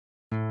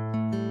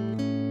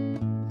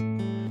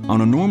On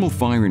a normal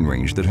firing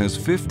range that has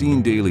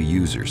 15 daily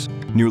users,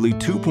 nearly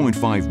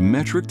 2.5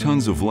 metric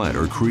tons of lead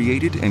are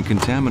created and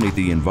contaminate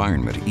the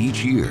environment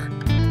each year.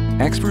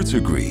 Experts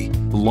agree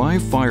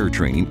live fire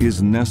training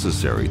is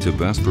necessary to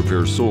best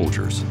prepare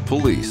soldiers,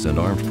 police, and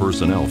armed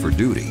personnel for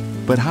duty.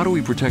 But how do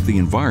we protect the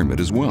environment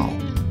as well?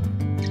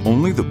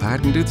 Only the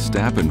patented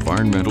Stapp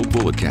Environmental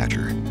Bullet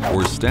Catcher,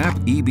 or Stapp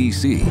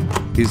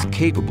EBC, is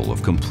capable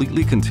of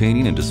completely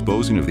containing and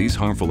disposing of these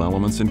harmful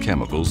elements and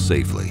chemicals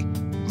safely.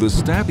 The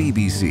Stapp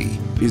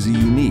EBC is a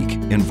unique,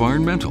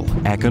 environmental,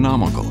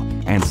 economical,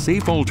 and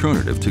safe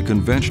alternative to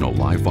conventional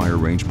live fire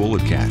range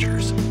bullet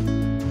catchers.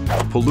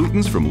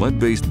 Pollutants from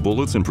lead-based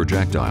bullets and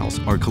projectiles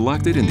are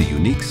collected in the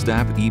unique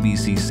Stapp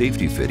EBC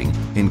safety fitting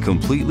in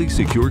completely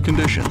secure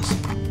conditions,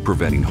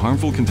 preventing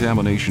harmful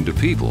contamination to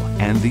people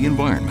and the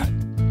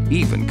environment,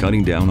 even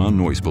cutting down on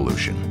noise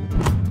pollution.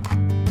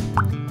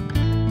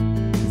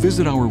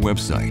 Visit our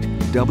website,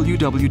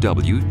 www.stapp.se,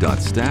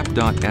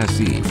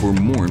 for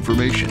more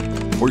information,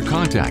 or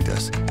contact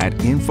us at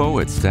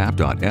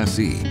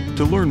info@stapp.se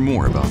to learn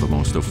more about the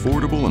most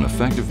affordable and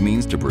effective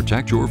means to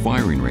protect your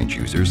firing range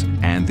users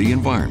and the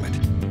environment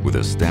with a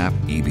Stapp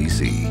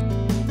EBC.